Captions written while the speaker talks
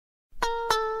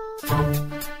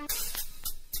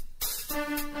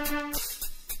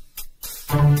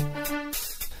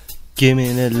give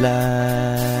me the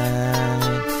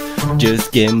line.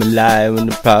 Just give me life when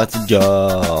the parts of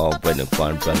joy. When the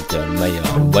fun runs on my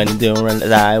own. When they don't run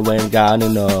lie, when I gotta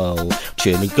know.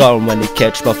 Chilling gone when they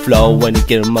catch my flow. When they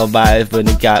get my vibe, when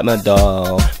they got my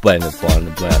door. When the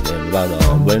fun run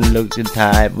on. When look the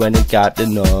type, when they got to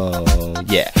know.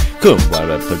 Yeah. Come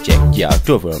while I project ya,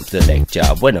 two from select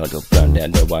ya. When I don't run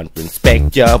and the one to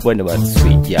inspect ya. When I want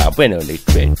sweet ya, when I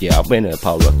trade ya. When I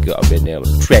power up, when I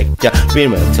track ya.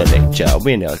 When I select ya,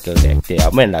 when I collect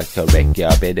ya. When I correct ya,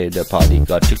 better the party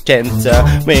got to chance ya.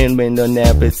 When I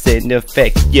never send the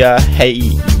effect ya. Hey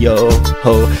yo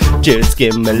ho, just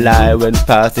give me life when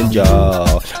passing ya.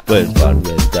 When fun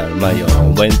went down my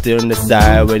own. When on the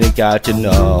side, when I got to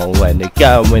know. When they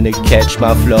come, when they catch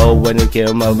my flow. When they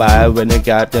kill my vibe, when I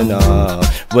got to know.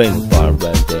 When far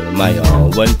went to my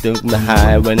own, when took the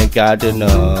high, when I got to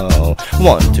know.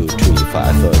 1, 2, 3,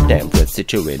 5, 4, damn good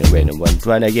situation. When I want to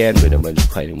run again, when I want to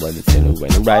fight, when I sin, when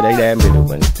I ride at them, when I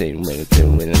want to sing, when I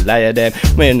sing, when I lie at them,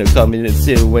 when I come in and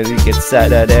sit, when I get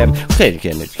side at them.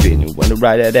 Can I screen, when I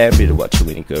ride at them, when I watch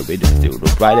when I go, when I still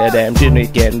ride at them. Then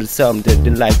again, do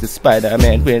something like the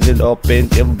Spider-Man, when it open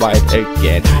and white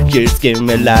again. Just give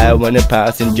me life when I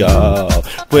passing job.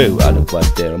 Well, I don't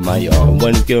want to my own,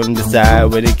 when I go on the side,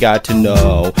 when I got to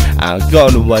know. I'm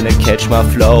gonna wanna catch my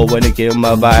flow, when I get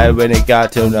my vibe, when I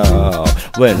got to know.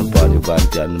 When the body was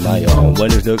done my own,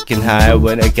 when it's looking high,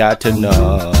 when I got to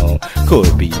know.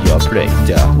 Could be your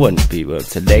player, when people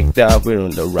select ya. When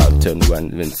on the route turn one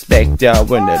inspect ya.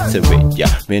 When that's a rate ya,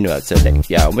 when I select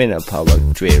ya. When I power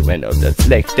trade, when I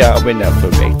select ya. When I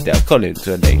correct ya, calling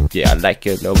select ya. Like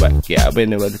you know what ya,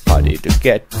 when I was party to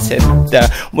get center.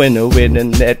 When I win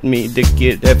and let me to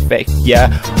get effect ya.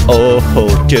 Oh,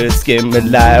 just give me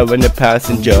life when the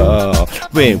passenger.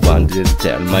 We want to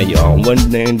tell my own, one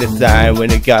thing the time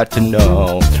when I got to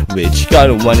know. Which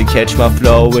gotta wanna catch my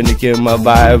flow, when I get my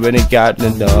vibe, when I got to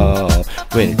know.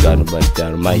 When I gotta run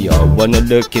down my own, when I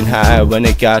looking high, when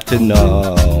I got to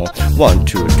know. 1,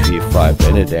 2, 3, 5,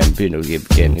 when I then be no give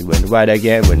again, when I ride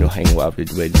again, when I hang out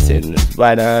with when it's in the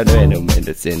right out, when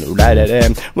it's in the right of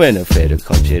them, when I feel the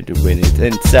computer, when it's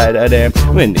inside of them,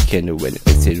 when they can do when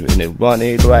it's in, when they want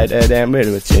it right at them, when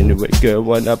it's in the way girl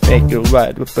wanna make it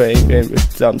right with pain, when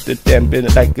it's something them, been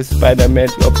like a Spider-Man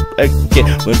up again,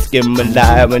 when it's give my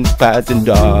life, when it's passing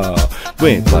down.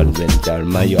 When fun went down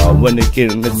my own, when they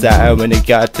kill the side, when they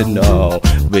got to know.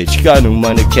 Which gonna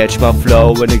wanna catch my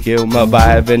flow, when they kill my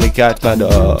vibe, when they got my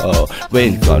door.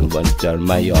 When fun went down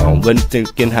my own, when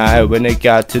thinking high, when they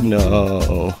got to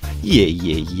know.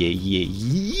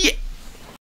 Yeah.